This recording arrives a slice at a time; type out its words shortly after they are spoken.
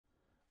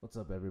What's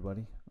up,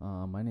 everybody?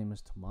 My name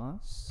is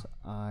Tomas.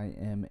 I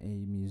am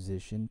a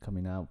musician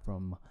coming out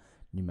from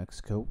New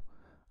Mexico.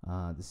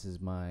 This is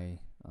my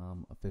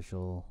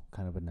official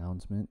kind of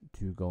announcement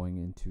to going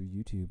into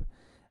YouTube.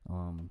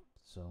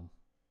 So,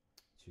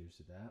 cheers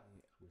to that.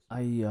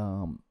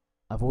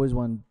 I've always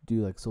wanted to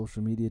do like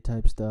social media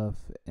type stuff,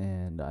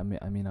 and I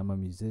mean I'm a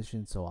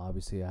musician, so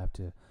obviously I have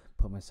to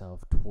put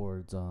myself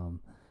towards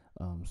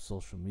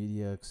social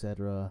media,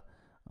 etc.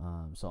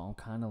 So I'm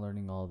kind of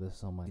learning all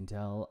this on my. You can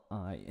tell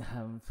I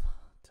have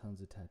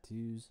tons of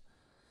tattoos.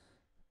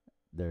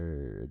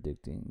 They're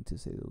addicting to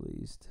say the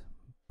least,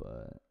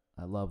 but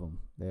I love them.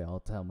 They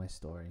all tell my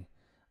story.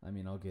 I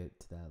mean, I'll get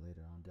to that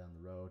later on down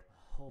the road.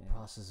 Whole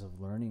process of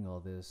learning all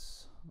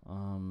this,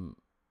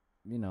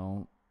 you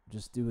know,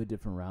 just do a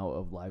different route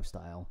of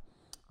lifestyle.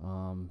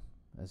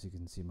 As you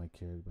can see, my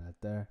Keurig back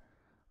there.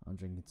 I'm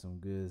drinking some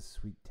good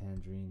sweet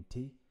tangerine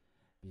tea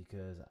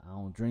because I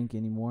don't drink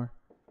anymore.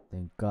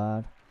 Thank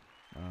God.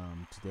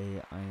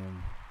 Today I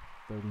am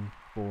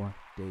 34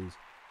 days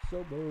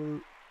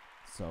sober,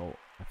 so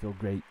I feel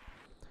great.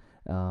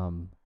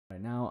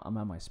 Right now I'm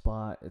at my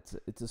spot.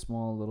 It's a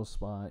small little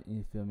spot.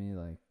 You feel me?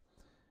 Like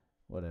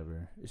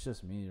whatever. It's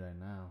just me right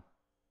now.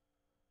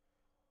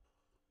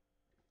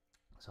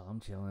 So I'm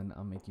chilling.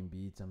 I'm making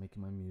beats. I'm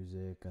making my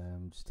music.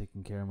 I'm just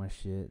taking care of my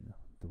shit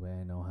the way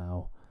I know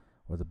how,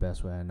 or the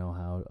best way I know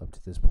how up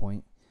to this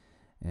point.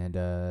 And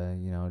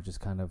just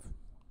kind of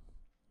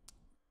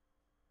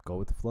go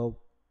with the flow.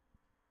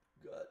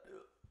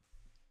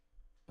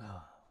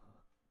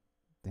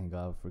 Thank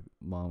God for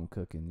mom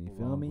cooking. You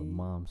feel me?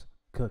 Mom's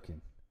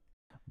cooking.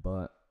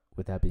 But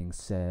with that being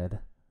said,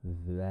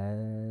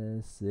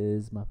 this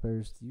is my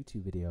first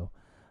YouTube video.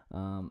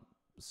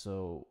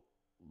 So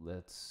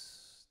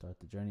let's start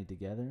the journey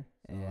together.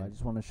 And I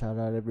just want to shout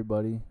out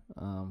everybody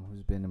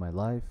who's been in my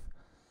life,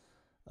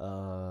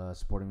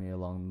 supporting me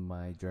along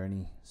my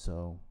journey.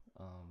 So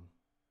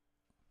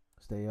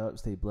stay up,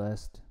 stay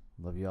blessed.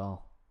 Love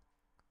y'all.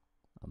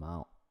 I'm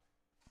out.